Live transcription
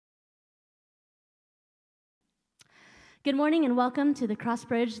Good morning and welcome to the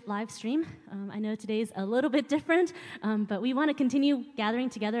Crossbridge live stream. I know today's a little bit different, but we want to continue gathering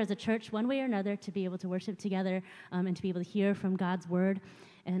together as a church one way or another to be able to worship together and to be able to hear from God's word.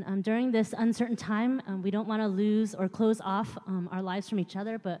 And during this uncertain time, we don't want to lose or close off our lives from each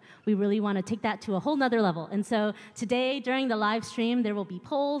other, but we really want to take that to a whole nother level. And so today, during the live stream, there will be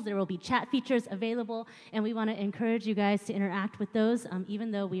polls, there will be chat features available, and we want to encourage you guys to interact with those, even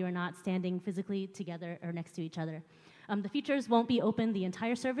though we are not standing physically together or next to each other. The features won't be open the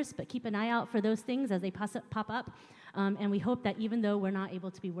entire service, but keep an eye out for those things as they pop up. And we hope that even though we're not able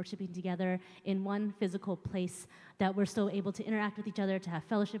to be worshiping together in one physical place, that we're still able to interact with each other, to have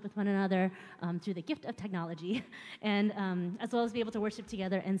fellowship with one another through the gift of technology, and as well as be able to worship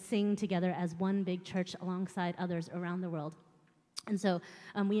together and sing together as one big church alongside others around the world. And so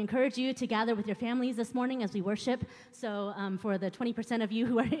we encourage you to gather with your families this morning as we worship. So for the 20% of you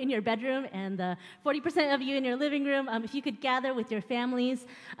who are in your bedroom and the 40% of you in your living room, if you could gather with your families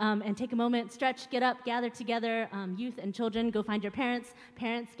and take a moment, stretch, get up, gather together, youth and children, go find your parents.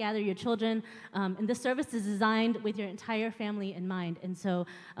 Parents, gather your children. And this service is designed with your entire family in mind. And so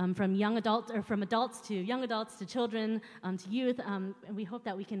from adults to young adults to children to youth, and we hope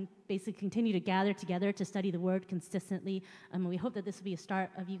that we can basically continue to gather together to study the Word consistently. And we hope that this will be a start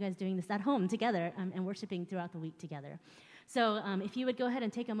of you guys doing this at home together and worshiping throughout the week together. So if you would go ahead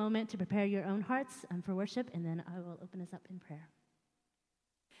and take a moment to prepare your own hearts for worship, and then I will open us up in prayer.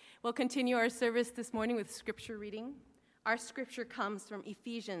 We'll continue our service this morning with scripture reading. Our scripture comes from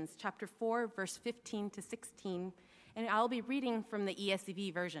Ephesians chapter 4, verse 15 to 16, and I'll be reading from the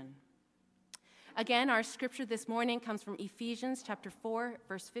ESV version. Again, our scripture this morning comes from Ephesians chapter 4,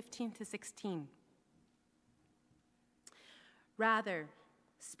 verse 15 to 16. Rather,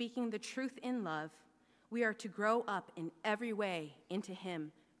 speaking the truth in love, we are to grow up in every way into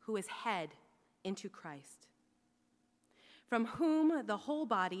him who is head, into Christ, from whom the whole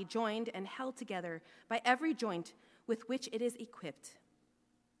body, joined and held together by every joint with which it is equipped,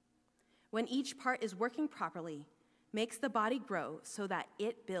 when each part is working properly, makes the body grow so that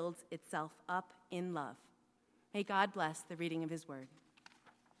it builds itself up in love. May God bless the reading of his word.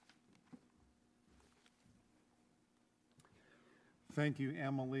 Thank you,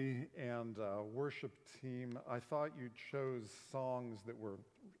 Emily and worship team. I thought you chose songs that were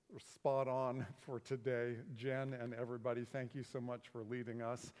spot on for today. Jen and everybody, thank you so much for leading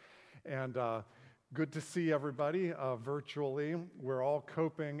us. And good to see everybody virtually. We're all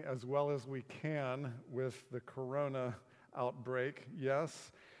coping as well as we can with the corona outbreak,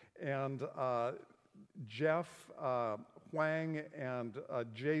 yes. And Jeff, Huang, and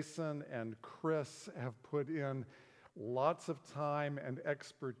Jason and Chris have put in lots of time and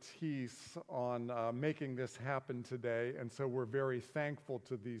expertise on making this happen today, and so we're very thankful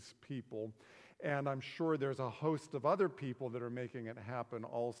to these people. And I'm sure there's a host of other people that are making it happen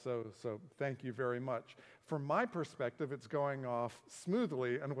also, so thank you very much. From my perspective, it's going off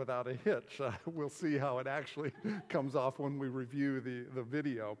smoothly and without a hitch. We'll see how it actually comes off when we review the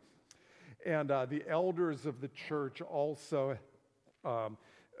video. And the elders of the church also,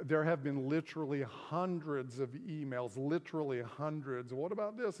 there have been literally hundreds of emails, literally hundreds. What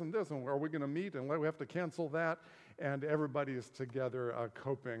about this and this? And are we going to meet? And we have to cancel that. And everybody is together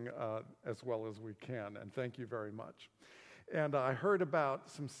coping as well as we can. And thank you very much. And I heard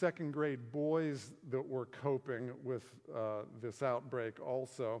about some second grade boys that were coping with this outbreak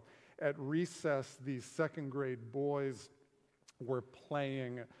also. At recess, these second grade boys were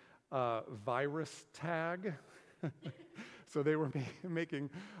playing virus tag. So they were making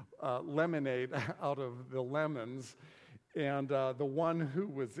lemonade out of the lemons, and the one who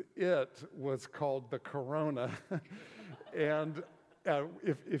was called the Corona. And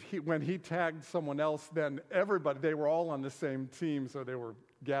when he tagged someone else, then everybody, they were all on the same team, so they were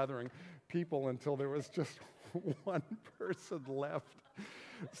gathering people until there was just one person left.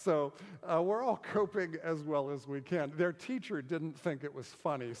 So we're all coping as well as we can. Their teacher didn't think it was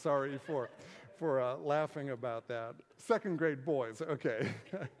funny. Sorry for laughing about that. Second grade boys, okay.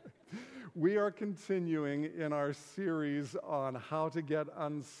 We are continuing in our series on how to get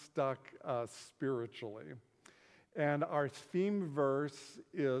unstuck spiritually. And our theme verse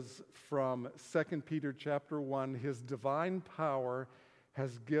is from 2 Peter chapter 1. His divine power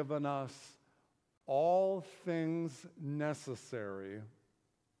has given us all things necessary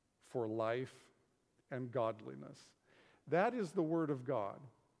for life and godliness. That is the word of God.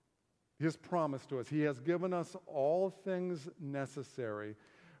 His promise to us. He has given us all things necessary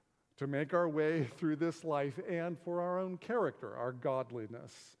to make our way through this life and for our own character, our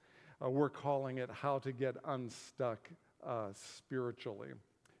godliness. We're calling it How to Get Unstuck Spiritually.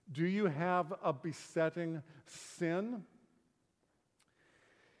 Do you have a besetting sin?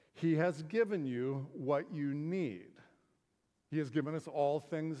 He has given you what you need. He has given us all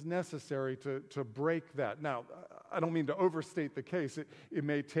things necessary to break that. Now, I don't mean to overstate the case. It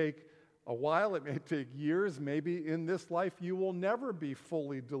may take a while, it may take years. Maybe in this life you will never be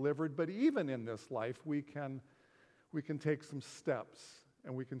fully delivered, but even in this life we can take some steps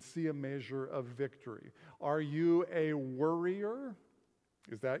and we can see a measure of victory. Are you a worrier?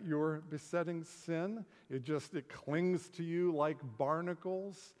 Is that your besetting sin? It clings to you like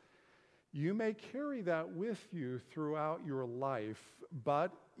barnacles. You may carry that with you throughout your life,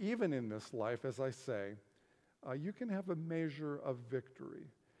 but even in this life, as I say, you can have a measure of victory.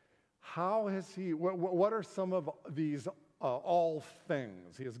 How has he, what are some of these all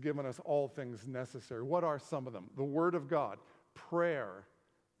things? He has given us all things necessary. What are some of them? The Word of God, prayer,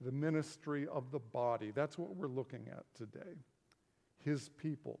 the ministry of the body. That's what we're looking at today. His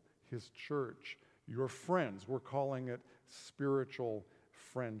people, his church, your friends. We're calling it spiritual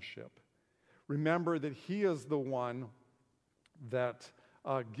friendship. Remember that he is the one that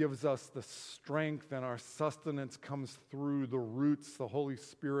gives us the strength, and our sustenance comes through the roots, the Holy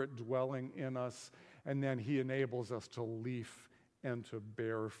Spirit dwelling in us, and then he enables us to leaf and to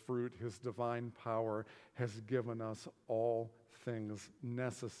bear fruit. His divine power has given us all things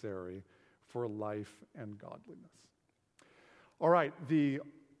necessary for life and godliness. All right, the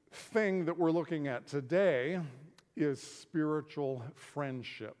thing that we're looking at today is spiritual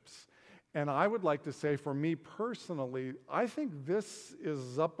friendships. And I would like to say, for me personally, I think this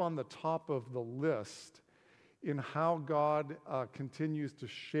is up on the top of the list in how God continues to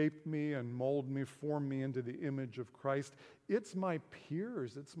shape me and mold me, form me into the image of Christ. It's my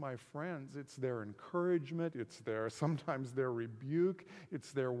peers, it's my friends, it's their encouragement, sometimes their rebuke,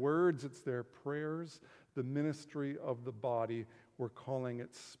 it's their words, it's their prayers. The ministry of the body, we're calling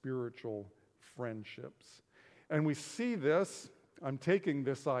it spiritual friendships. And we see this. I'm taking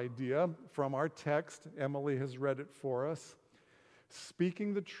this idea from our text. Emily has read it for us.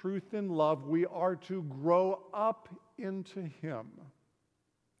 Speaking the truth in love, we are to grow up into him.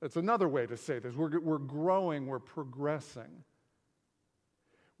 That's another way to say this. We're growing, we're progressing.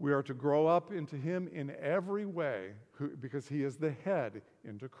 We are to grow up into him in every way because he is the head,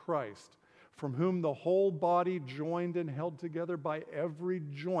 into Christ, from whom the whole body, joined and held together by every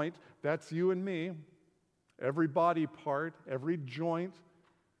joint, that's you and me, every body part, every joint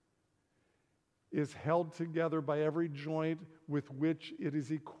is held together by every joint with which it is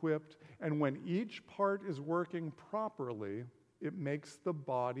equipped. And when each part is working properly, it makes the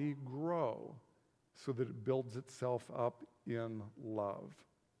body grow so that it builds itself up in love.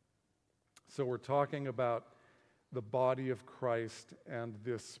 So we're talking about the body of Christ and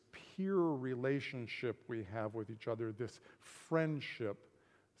this peer relationship we have with each other, this friendship,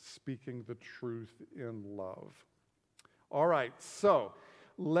 speaking the truth in love. All right, so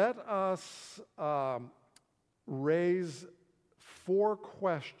let us raise 4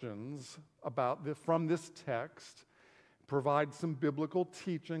 questions from this text, provide some biblical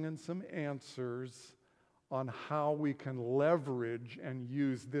teaching and some answers on how we can leverage and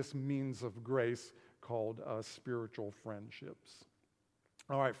use this means of grace called spiritual friendships.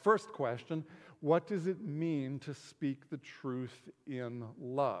 All right, first question, what does it mean to speak the truth in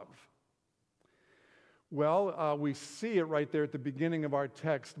love? Well, we see it right there at the beginning of our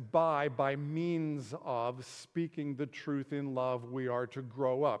text. By means of speaking the truth in love, we are to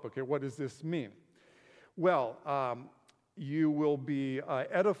grow up. Okay, what does this mean? Well, you will be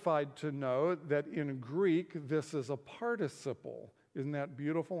edified to know that in Greek, this is a participle. Isn't that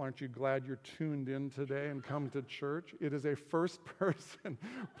beautiful? Aren't you glad you're tuned in today and come to church? It is a first-person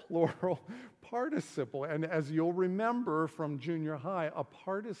plural participle. And as you'll remember from junior high, a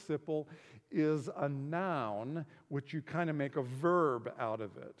participle is a noun which you kind of make a verb out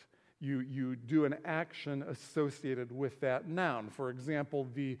of it. You do an action associated with that noun. For example,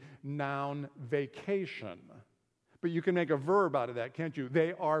 the noun vacation. But you can make a verb out of that, can't you?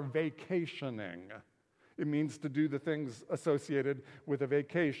 They are vacationing. It means to do the things associated with a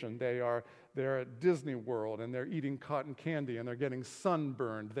vacation. They're at Disney World and they're eating cotton candy and they're getting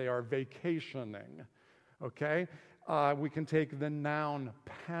sunburned. They are vacationing. Okay? We can take the noun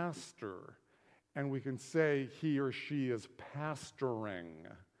pastor and we can say he or she is pastoring,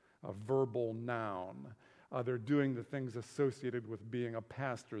 a verbal noun. They're doing the things associated with being a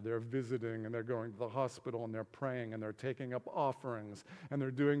pastor. They're visiting and they're going to the hospital and they're praying and they're taking up offerings and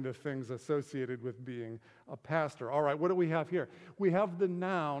they're doing the things associated with being a pastor. All right, what do we have here? We have the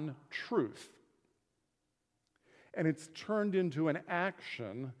noun truth. And it's turned into an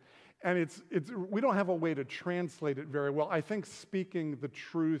action, And we don't have a way to translate it very well. I think speaking the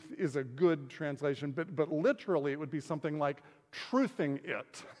truth is a good translation, but literally it would be something like truthing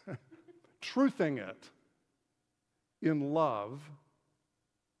it. Truthing it. In love,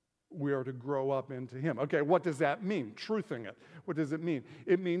 we are to grow up into Him. Okay, what does that mean? Truthing it. What does it mean?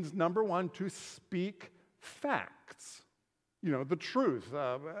 It means, number one, to speak facts. You know, the truth,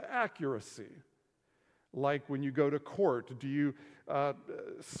 accuracy. Like when you go to court, do you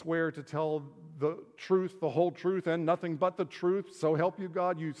swear to tell the truth, the whole truth, and nothing but the truth? So help you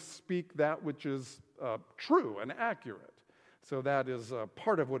God, you speak that which is true and accurate. So that is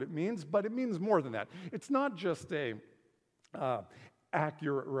part of what it means, but it means more than that. It's not just a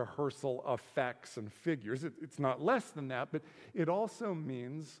accurate rehearsal of facts and figures. It's not less than that, but it also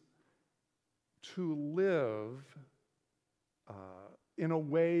means to live in a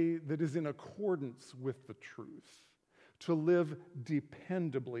way that is in accordance with the truth, to live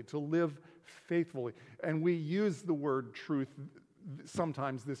dependably, to live faithfully. And we use the word truth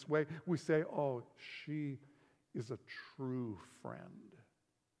sometimes this way. We say, oh, she is a true friend.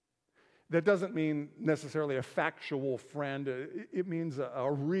 That doesn't mean necessarily a factual friend. It means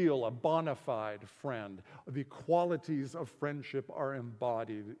a real, a bona fide friend. The qualities of friendship are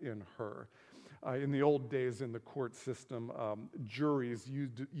embodied in her. In the old days in the court system, juries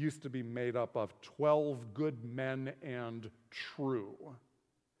used to be made up of 12 good men and true,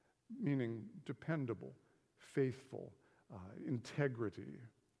 meaning dependable, faithful, integrity.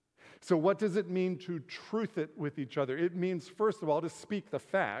 So what does it mean to truth it with each other? It means, first of all, to speak the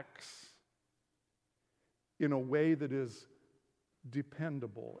facts in a way that is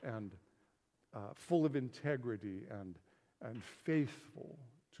dependable and full of integrity and faithful,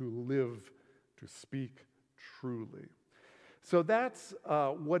 to live, to speak truly. So that's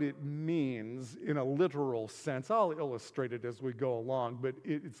what it means in a literal sense. I'll illustrate it as we go along, but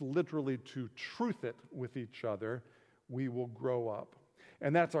it's literally to truth it with each other. We will grow up.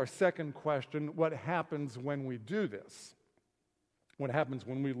 And that's our second question. What happens when we do this? What happens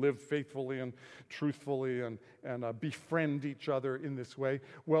when we live faithfully and truthfully and befriend each other in this way?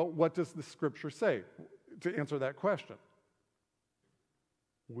 Well, what does the Scripture say to answer that question?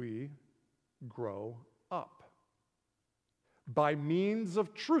 We grow up. By means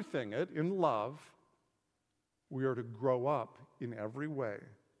of truthing it in love, we are to grow up in every way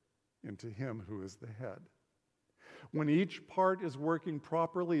into Him who is the head. When each part is working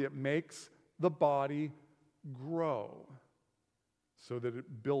properly, it makes the body grow so that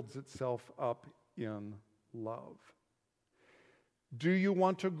it builds itself up in love. Do you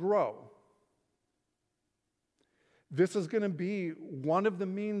want to grow? This is going to be one of the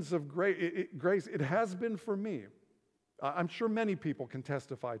means of grace. It has been for me. I'm sure many people can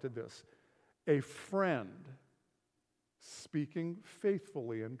testify to this. A friend speaking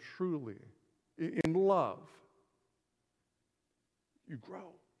faithfully and truly in love. You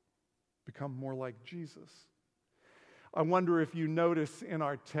grow, become more like Jesus. I wonder if you notice in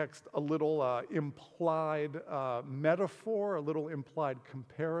our text a little implied metaphor, a little implied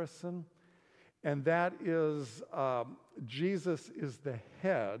comparison, and that is Jesus is the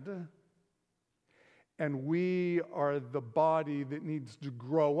head, and we are the body that needs to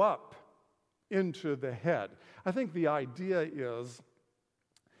grow up into the head. I think the idea is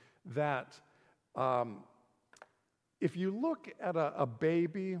that if you look at a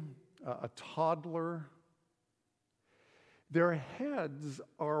baby, a toddler, their heads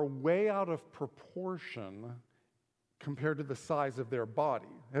are way out of proportion compared to the size of their body.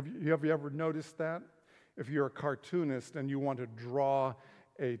 Have you ever noticed that? If you're a cartoonist and you want to draw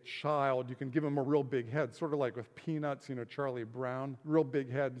a child, you can give him a real big head, sort of like with Peanuts, Charlie Brown, real big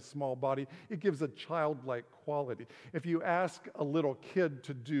head, small body. It gives a childlike quality. If you ask a little kid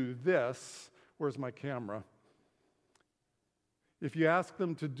to do this, where's my camera? If you ask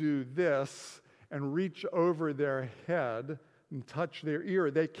them to do this and reach over their head and touch their ear,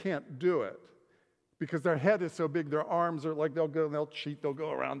 they can't do it because their head is so big. Their arms are like, they'll cheat, they'll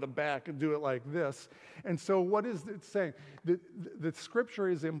go around the back and do it like this. And so what is it saying? The Scripture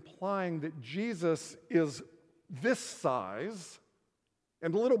is implying that Jesus is this size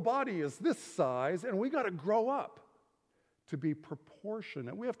and the little body is this size, and we got to grow up to be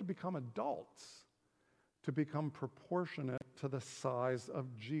proportionate. We have to become adults to become proportionate to the size of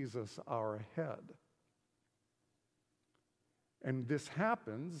Jesus, our head. And this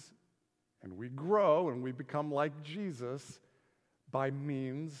happens, and we grow, and we become like Jesus by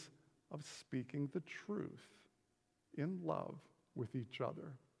means of speaking the truth in love with each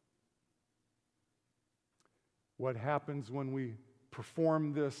other. What happens when we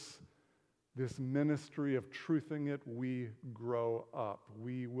perform this this ministry of truthing it, we grow up.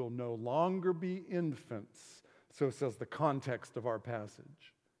 We will no longer be infants, so says the context of our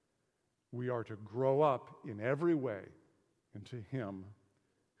passage. We are to grow up in every way into Him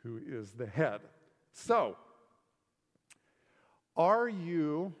who is the head. So, are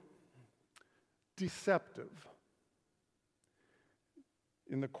you deceptive?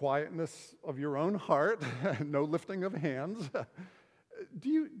 In the quietness of your own heart, no lifting of hands,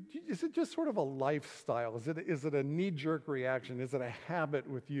 is it just sort of a lifestyle? Is it a knee-jerk reaction? Is it a habit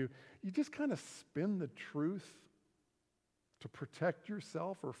with you? You just kind of spin the truth to protect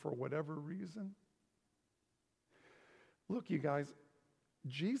yourself or for whatever reason? Look, you guys,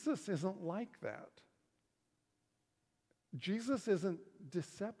 Jesus isn't like that. Jesus isn't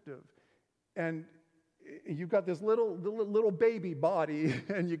deceptive. And you've got this little baby body,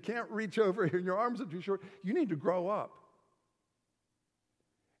 and you can't reach over here, and your arms are too short. You need to grow up.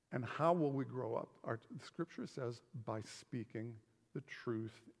 And how will we grow up? The scripture says, by speaking the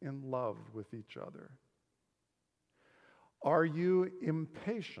truth in love with each other. Are you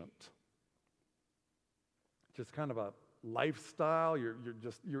impatient? Just kind of a lifestyle.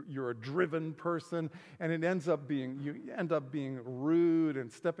 You're a driven person, and you end up being rude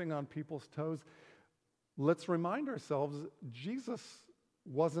and stepping on people's toes. Let's remind ourselves, Jesus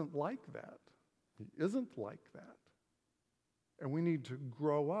wasn't like that. He isn't like that. And we need to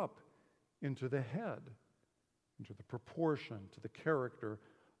grow up into the head, into the proportion, to the character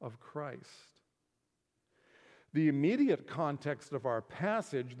of Christ. The immediate context of our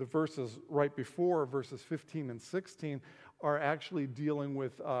passage, the verses right before, verses 15 and 16, are actually dealing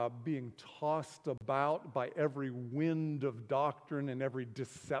with being tossed about by every wind of doctrine and every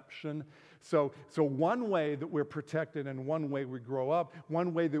deception. So one way that we're protected and one way we grow up,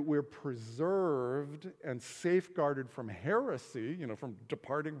 one way that we're preserved and safeguarded from heresy, from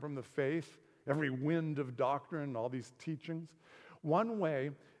departing from the faith, every wind of doctrine, all these teachings. One way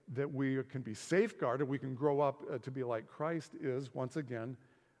that we can be safeguarded, we can grow up to be like Christ is, once again,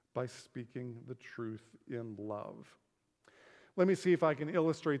 by speaking the truth in love. Let me see if I can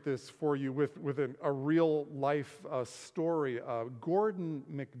illustrate this for you with a real-life story. Gordon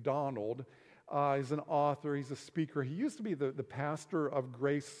MacDonald is an author. He's a speaker. He used to be the pastor of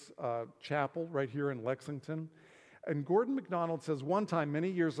Grace Chapel right here in Lexington. And Gordon MacDonald says, one time, many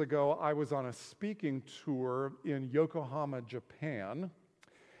years ago, I was on a speaking tour in Yokohama, Japan.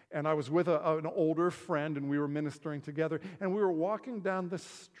 And I was with an older friend, and we were ministering together. And we were walking down the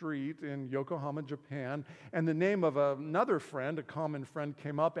street in Yokohama, Japan, and the name of another friend, a common friend,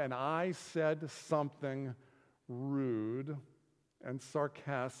 came up, and I said something rude and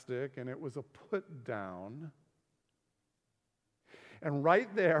sarcastic, and it was a put down. And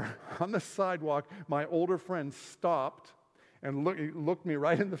right there on the sidewalk, my older friend stopped and looked me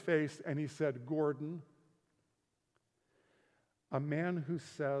right in the face, and he said, Gordon, a man who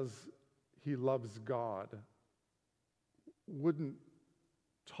says he loves God wouldn't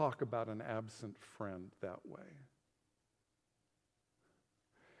talk about an absent friend that way.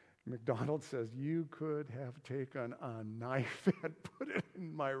 MacDonald says, you could have taken a knife and put it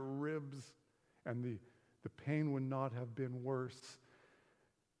in my ribs, and the pain would not have been worse.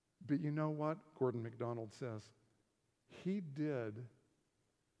 But you know what? Gordon MacDonald says, he did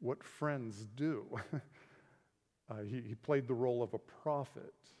what friends do. He played the role of a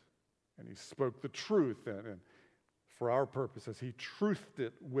prophet, and he spoke the truth, and for our purposes, he truthed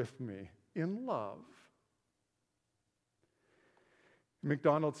it with me in love.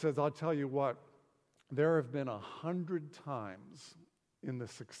 MacDonald says, I'll tell you what, there have been 100 times in the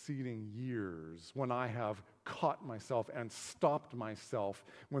succeeding years when I have caught myself and stopped myself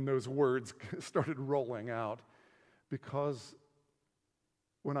when those words started rolling out, because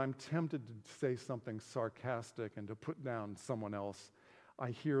when I'm tempted to say something sarcastic and to put down someone else, I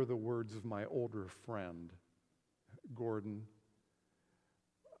hear the words of my older friend, Gordon,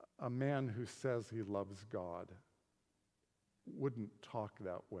 a man who says he loves God wouldn't talk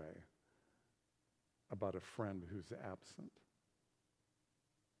that way about a friend who's absent.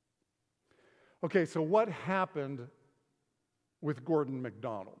 Okay, so what happened with Gordon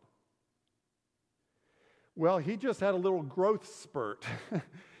MacDonald? Well, he just had a little growth spurt.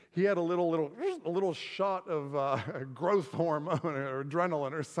 He had a little shot of growth hormone or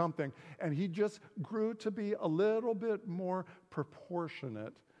adrenaline or something, and he just grew to be a little bit more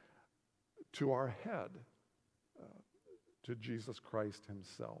proportionate to our head, to Jesus Christ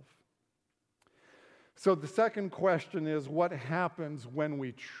himself. So the second question is, what happens when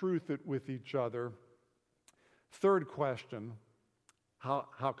we truth it with each other? Third question,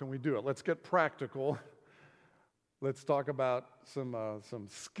 how can we do it? Let's get practical. Let's talk about some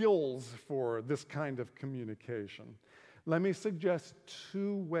skills for this kind of communication. Let me suggest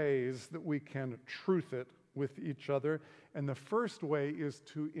 2 ways that we can truth it with each other. And the first way is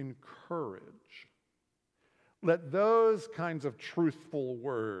to encourage. Let those kinds of truthful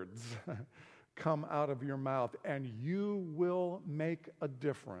words come out of your mouth, and you will make a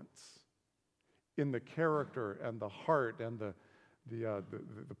difference in the character and the heart and the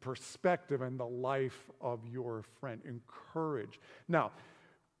perspective and the life of your friend. Encourage. Now,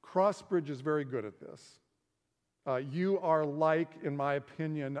 Crossbridge is very good at this. You are like, in my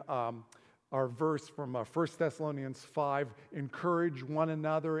opinion, our verse from 1 Thessalonians 5, encourage one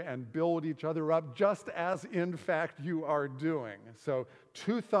another and build each other up, just as in fact you are doing. So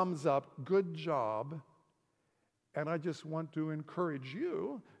 2 thumbs up, good job. And I just want to encourage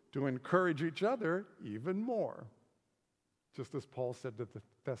you to encourage each other even more. Just as Paul said to the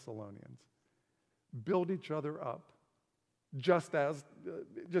Thessalonians, build each other up. Just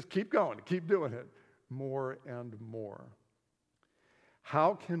keep going, keep doing it more and more.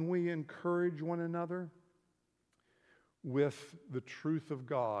 How can we encourage one another? With the truth of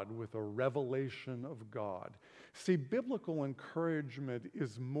God, with a revelation of God. See, biblical encouragement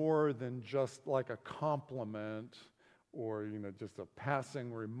is more than just like a compliment or, just a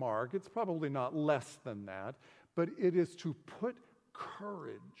passing remark. It's probably not less than that, but it is to put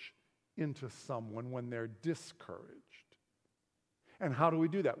courage into someone when they're discouraged. And how do we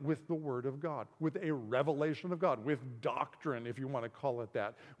do that? With the Word of God, with a revelation of God, with doctrine, if you want to call it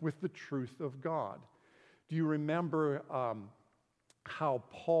that, with the truth of God. Do you remember how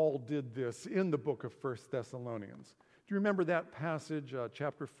Paul did this in the book of 1 Thessalonians? Do you remember that passage,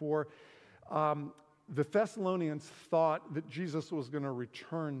 chapter 4? The Thessalonians thought that Jesus was going to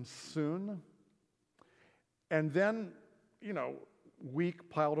return soon. And then, week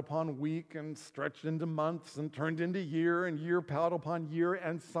piled upon week and stretched into months and turned into year and year piled upon year,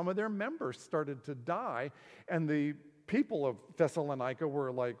 and some of their members started to die. And the people of Thessalonica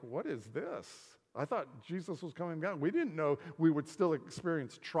were like, what is this? I thought Jesus was coming down. We didn't know we would still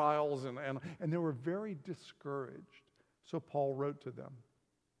experience trials, and they were very discouraged. So Paul wrote to them.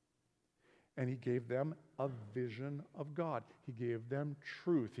 And he gave them a vision of God. He gave them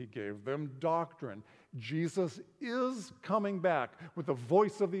truth. He gave them doctrine. Jesus is coming back with the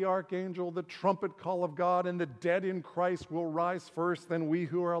voice of the archangel, the trumpet call of God, and the dead in Christ will rise first. Then we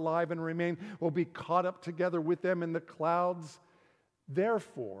who are alive and remain will be caught up together with them in the clouds.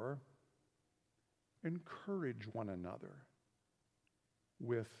 Therefore, encourage one another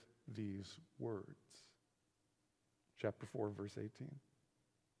with these words. Chapter 4, verse 18.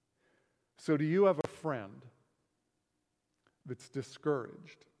 So do you have a friend that's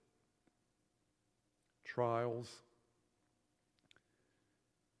discouraged? Trials,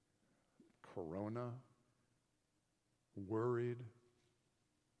 corona, worried?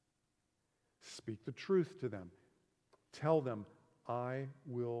 Speak the truth to them. Tell them, I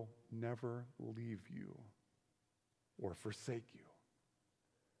will never leave you or forsake you.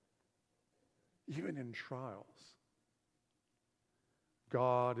 Even in trials,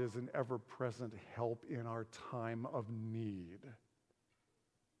 God is an ever-present help in our time of need.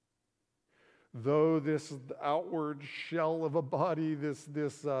 Though this outward shell of a body, this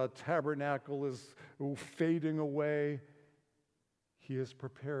tabernacle is fading away, He has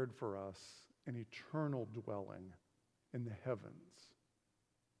prepared for us an eternal dwelling in the heavens.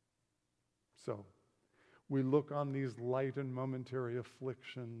 So, we look on these light and momentary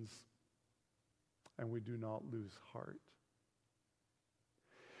afflictions, and we do not lose heart.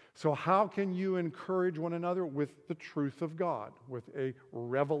 So how can you encourage one another? With the truth of God, with a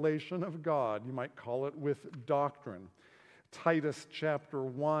revelation of God. You might call it with doctrine. Titus chapter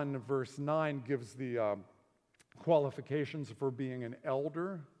 1, verse 9 gives the qualifications for being an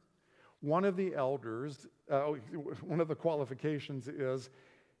elder. One of the qualifications is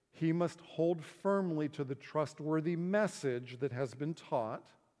he must hold firmly to the trustworthy message that has been taught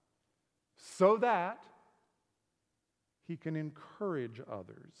so that he can encourage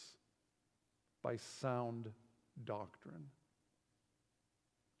others by sound doctrine.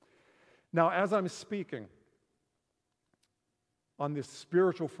 Now, as I'm speaking on this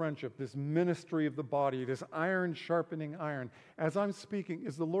spiritual friendship, this ministry of the body, this iron sharpening iron, as I'm speaking,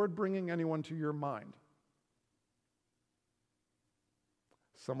 is the Lord bringing anyone to your mind?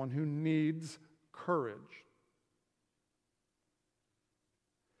 Someone who needs courage.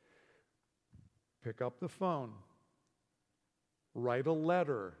 Pick up the phone. Write a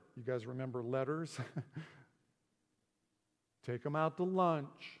letter. You guys remember letters? Take them out to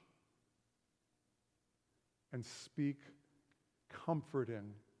lunch and speak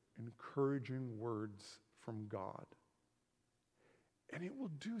comforting, encouraging words from God. And it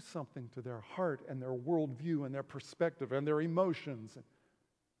will do something to their heart and their worldview and their perspective and their emotions.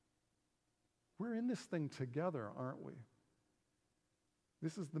 We're in this thing together, aren't we?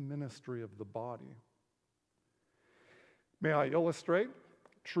 This is the ministry of the body. May I illustrate?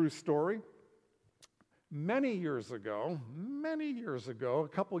 True story. Many years ago, a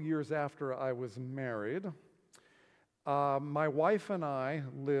couple years after I was married, my wife and I,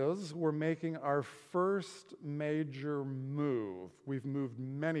 Liz, were making our first major move. We've moved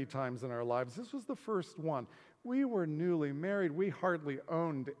many times in our lives. This was the first one. We were newly married. We hardly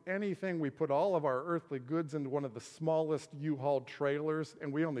owned anything. We put all of our earthly goods into one of the smallest U-Haul trailers,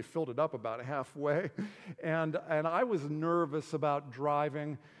 and we only filled it up about halfway. And I was nervous about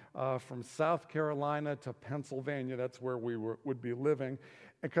driving from South Carolina to Pennsylvania. That's where we would be living,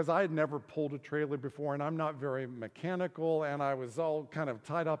 because I had never pulled a trailer before, and I'm not very mechanical, and I was all kind of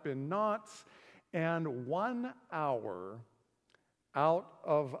tied up in knots. And 1 hour out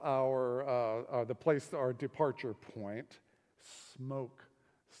of the place, our departure point, smoke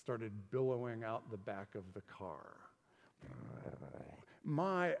started billowing out the back of the car.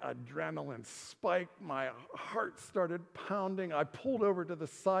 My adrenaline spiked. My heart started pounding. I pulled over to the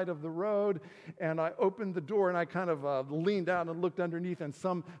side of the road, and I opened the door, and I kind of leaned out and looked underneath, and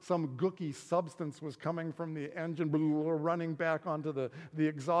some gooky substance was coming from the engine, running back onto the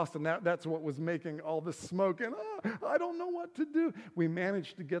exhaust, and that's what was making all the smoke. And I don't know what to do. We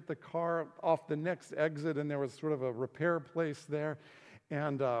managed to get the car off the next exit, and there was sort of a repair place there.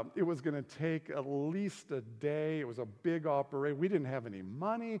 And it was going to take at least a day. It was a big operation. We didn't have any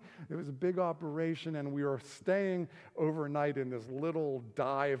money. It was a big operation, and we were staying overnight in this little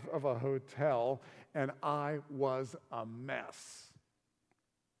dive of a hotel, and I was a mess.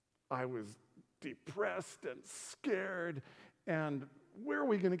 I was depressed and scared, and where are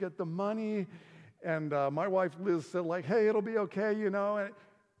we going to get the money? And my wife, Liz, said, like, hey, it'll be okay, you know.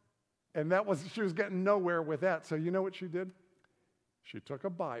 And she was getting nowhere with that. So you know what she did? She took a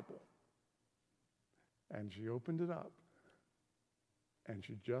Bible, and she opened it up, and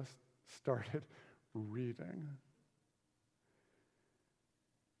she just started reading.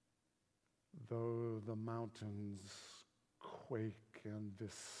 Though the mountains quake and the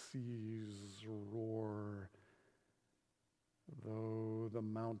seas roar, though the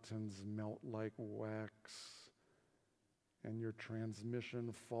mountains melt like wax, and your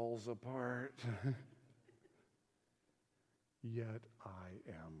transmission falls apart, yet I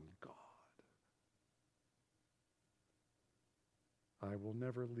am God. I will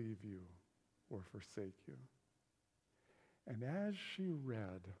never leave you or forsake you. And as she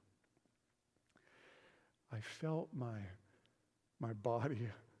read, I felt my body.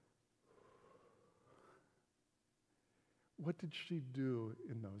 What did she do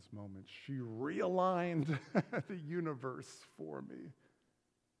in those moments? She realigned the universe for me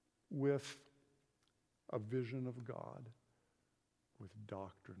with a vision of God, with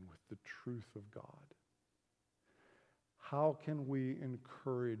doctrine, with the truth of God. How can we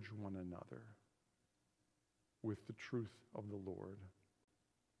encourage one another with the truth of the Lord?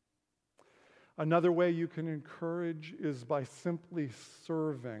 Another way you can encourage is by simply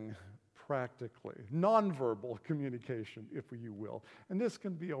serving practically. Nonverbal communication, if you will. And this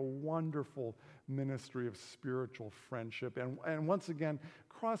can be a wonderful ministry of spiritual friendship. And once again,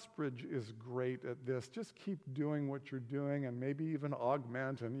 Crossbridge is great at this. Just keep doing what you're doing, and maybe even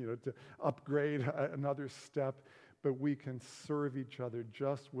augment and to upgrade another step. But we can serve each other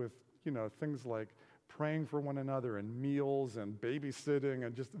just with things like praying for one another and meals and babysitting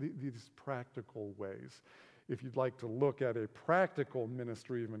and just these practical ways. If you'd like to look at a practical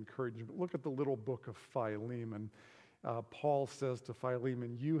ministry of encouragement, look at the little book of Philemon. Paul says to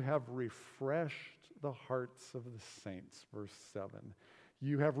Philemon, you have refreshed the hearts of the saints, verse 7.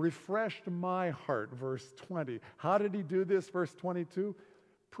 You have refreshed my heart, verse 20. How did he do this, verse 22?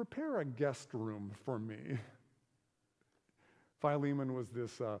 Prepare a guest room for me. Philemon was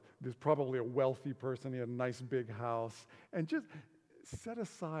this probably a wealthy person. He had a nice big house. And just set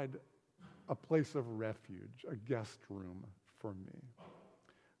aside a place of refuge, a guest room for me.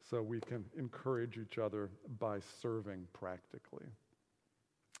 So we can encourage each other by serving practically.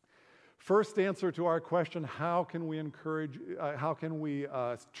 First answer to our question, how can we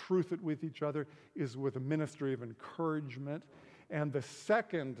truth it with each other, is with a ministry of encouragement. And the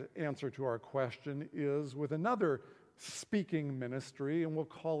second answer to our question is with another speaking ministry, and we'll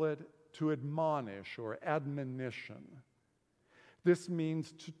call it to admonish or admonition. This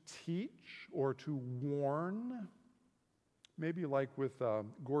means to teach or to warn. Maybe like with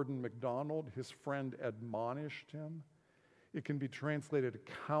Gordon MacDonald, his friend admonished him. It can be translated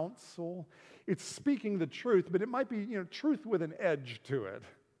counsel. It's speaking the truth, but it might be, truth with an edge to it,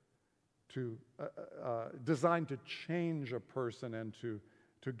 designed to change a person and to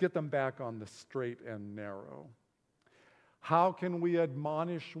get them back on the straight and narrow. How can we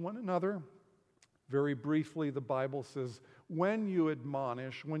admonish one another? Very briefly, the Bible says, when you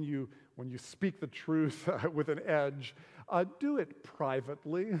admonish, when you speak the truth with an edge, do it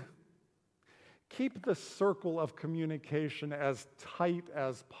privately. Keep the circle of communication as tight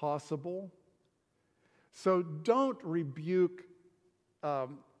as possible. So don't rebuke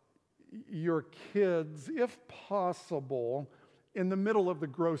your kids, if possible, in the middle of the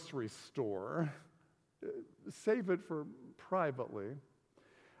grocery store. Save it for privately.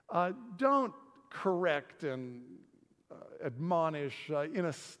 Don't correct and admonish in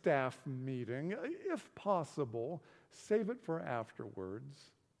a staff meeting. If possible, save it for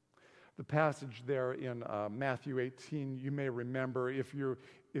afterwards. The passage there in Matthew 18, you may remember, if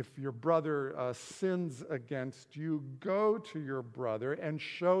your brother sins against you, go to your brother and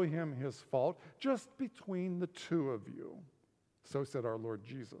show him his fault just between the two of you. So said our Lord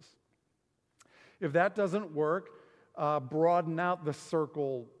Jesus. If that doesn't work, broaden out the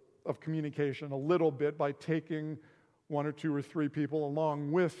circle of communication a little bit by taking one or two or three people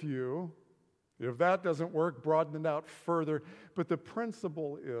along with you. If that doesn't work, broaden it out further. But the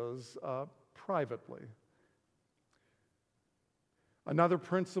principle is privately. Another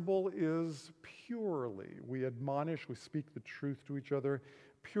principle is purely. We admonish, we speak the truth to each other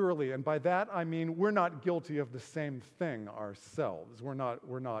purely. And by that I mean we're not guilty of the same thing ourselves. We're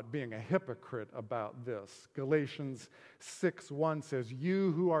not being a hypocrite about this. Galatians 6:1 says,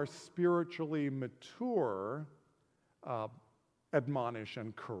 "You who are spiritually mature, admonish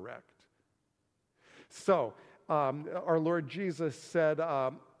and correct." So, our Lord Jesus said,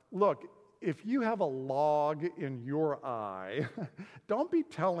 look, if you have a log in your eye, don't be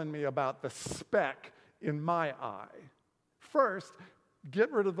telling me about the speck in my eye. First, get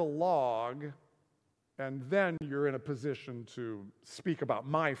rid of the log, and then you're in a position to speak about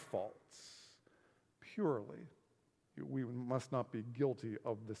my faults purely. We must not be guilty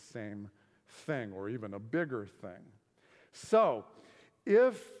of the same thing or even a bigger thing. So,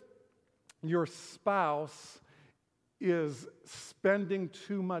 if your spouse is spending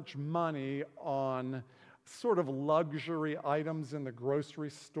too much money on sort of luxury items in the grocery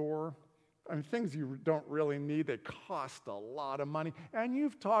store, things you don't really need, they cost a lot of money, and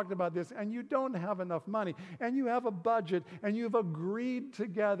you've talked about this, and you don't have enough money, and you have a budget, and you've agreed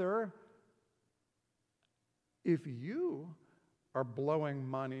together, if you are blowing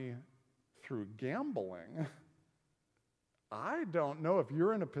money through gambling, I don't know if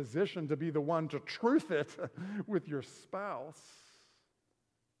you're in a position to be the one to truth it with your spouse.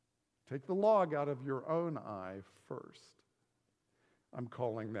 Take the log out of your own eye first. I'm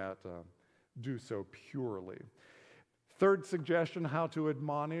calling that do so purely. Third suggestion, how to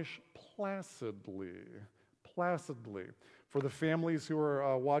admonish placidly. Placidly. For the families who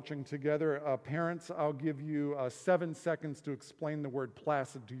are watching together, parents, I'll give you 7 seconds to explain the word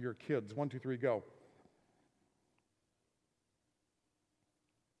placid to your kids. 1, 2, 3, go.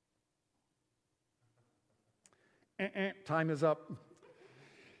 Time is up.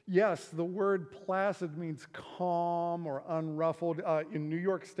 Yes, the word placid means calm or unruffled. In New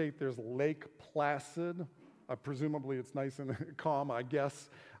York State, there's Lake Placid. Presumably it's nice and calm, I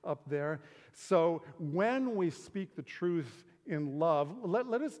guess, up there. So when we speak the truth in love, let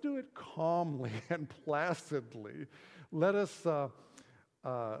us do it calmly and placidly. Let us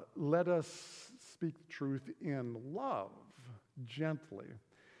speak the truth in love, gently.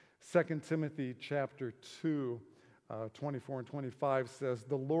 2 Timothy chapter 2, 24 and 25 says,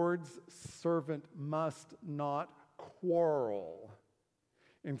 "The Lord's servant must not quarrel.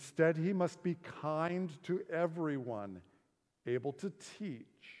 Instead, he must be kind to everyone, able to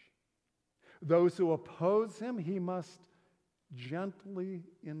teach. Those who oppose him, he must gently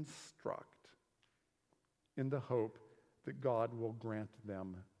instruct in the hope that God will grant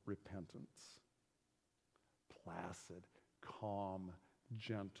them repentance." Placid, calm,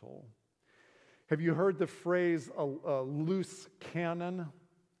 gentle. Have you heard the phrase a loose cannon?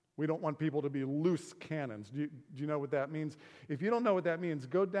 We don't want people to be loose cannons. Do you know what that means? If you don't know what that means,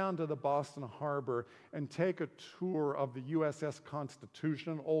 go down to the Boston Harbor and take a tour of the USS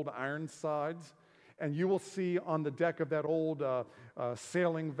Constitution, old Ironsides, and you will see on the deck of that old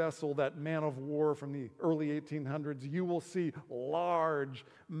sailing vessel, that man of war from the early 1800s, you will see large,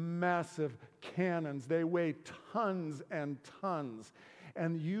 massive cannons. They weigh tons and tons.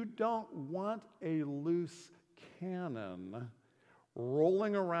 And you don't want a loose cannon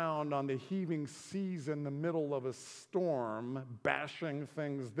rolling around on the heaving seas in the middle of a storm, bashing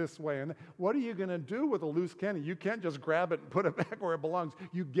things this way. And what are you going to do with a loose cannon? You can't just grab it and put it back where it belongs.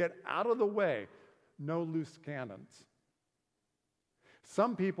 You get out of the way. No loose cannons.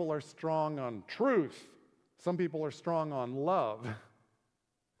 Some people are strong on truth. Some people are strong on love.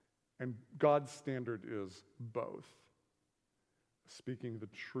 And God's standard is both. Speaking the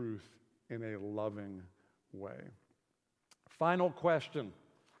truth in a loving way. Final question.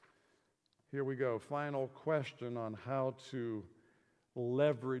 Here we go. Final question on how to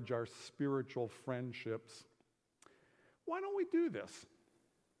leverage our spiritual friendships. Why don't we do this?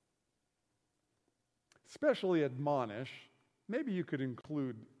 Especially admonish. Maybe you could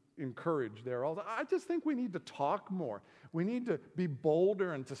include encourage there. I just think we need to talk more. We need to be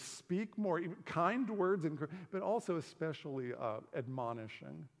bolder and to speak more, kind words, but also especially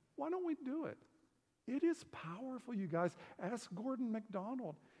admonishing. Why don't we do it? It is powerful, you guys. Ask Gordon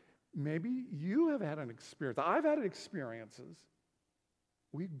MacDonald. Maybe you have had an experience. I've had experiences.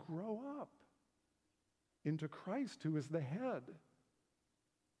 We grow up into Christ, who is the head,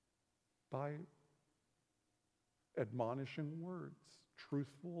 by admonishing words,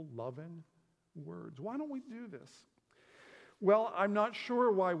 truthful, loving words. Why don't we do this? Well, I'm not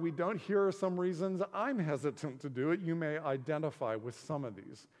sure why we don't. Here are some reasons I'm hesitant to do it. You may identify with some of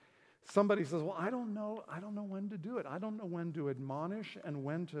these. Somebody says, well, I don't know when to do it. I don't know when to admonish and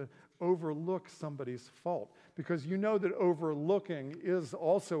when to overlook somebody's fault. Because you know that overlooking is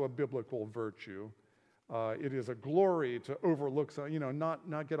also a biblical virtue. It is a glory to overlook,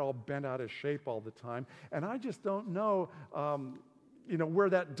 not get all bent out of shape all the time. And I just don't know, where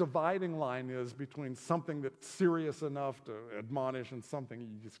that dividing line is between something that's serious enough to admonish and something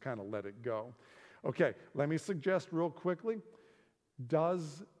you just kind of let it go. Okay, let me suggest real quickly,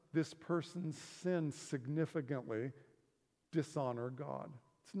 does this person's sin significantly dishonor God?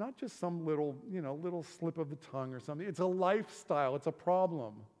 It's not just some little slip of the tongue or something. It's a lifestyle. It's a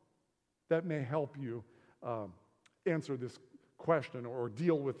problem that may help you answer this question or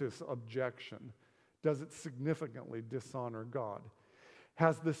deal with this objection. Does it significantly dishonor God?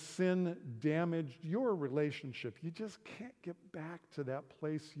 Has the sin damaged your relationship? You just can't get back to that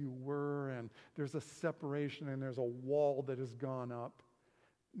place you were, and there's a separation and there's a wall that has gone up.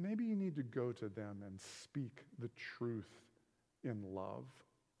 Maybe you need to go to them and speak the truth in love.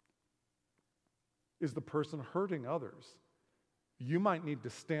 Is the person hurting others? You might need to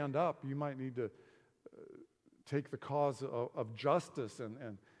stand up. You might need to take the cause of justice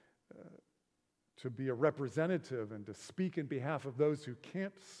and to be a representative and to speak in behalf of those who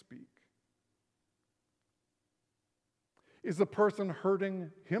can't speak. Is the person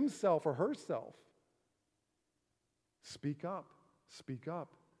hurting himself or herself? Speak up. Speak up.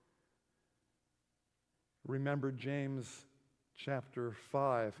 Remember James chapter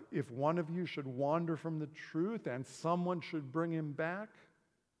 5. If one of you should wander from the truth and someone should bring him back,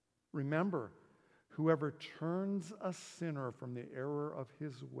 remember, whoever turns a sinner from the error of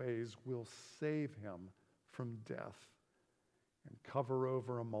his ways will save him from death and cover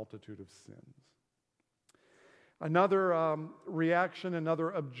over a multitude of sins. Another reaction,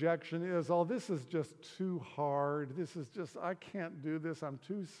 another objection is, this is just too hard. I can't do this. I'm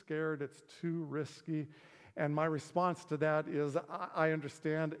too scared. It's too risky. And my response to that is, I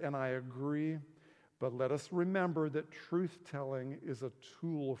understand and I agree, but let us remember that truth-telling is a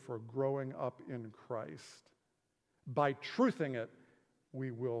tool for growing up in Christ. By truthing it, we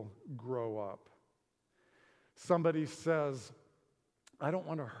will grow up. Somebody says, I don't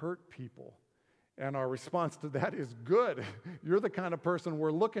want to hurt people. And our response to that is, good. You're the kind of person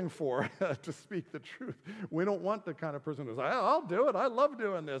we're looking for to speak the truth. We don't want the kind of person who says, I'll do it. I love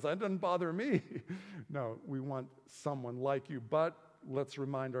doing this. It doesn't bother me. No, we want someone like you. But let's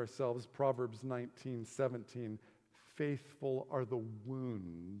remind ourselves, Proverbs 19:17, faithful are the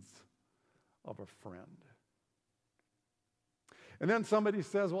wounds of a friend. And then somebody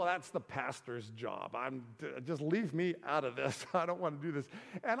says, well, that's the pastor's job. Just leave me out of this. I don't want to do this.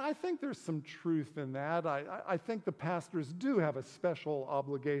 And I think there's some truth in that. I think the pastors do have a special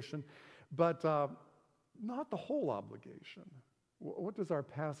obligation, but not the whole obligation. What does our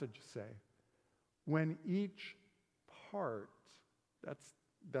passage say? When each part,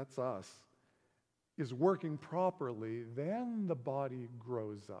 that's us, is working properly, then the body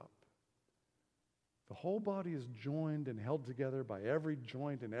grows up. The whole body is joined and held together by every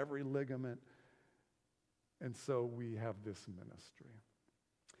joint and every ligament. And so we have this ministry.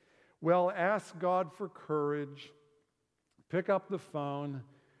 Well, ask God for courage. Pick up the phone.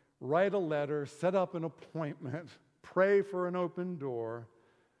 Write a letter. Set up an appointment. Pray for an open door.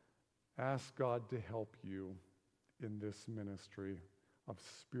 Ask God to help you in this ministry of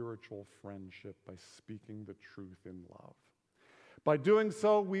spiritual friendship by speaking the truth in love. By doing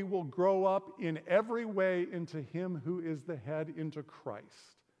so, we will grow up in every way into him who is the head, into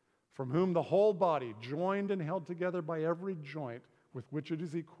Christ, from whom the whole body, joined and held together by every joint with which it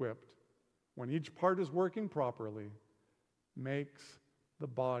is equipped, when each part is working properly, makes the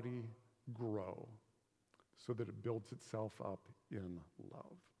body grow so that it builds itself up in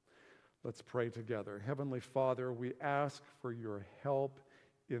love. Let's pray together. Heavenly Father, we ask for your help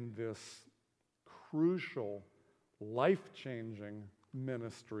in this crucial, life-changing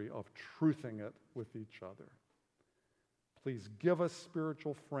ministry of truthing it with each other. Please give us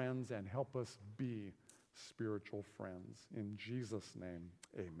spiritual friends and help us be spiritual friends. In Jesus' name,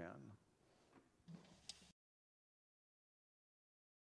 amen.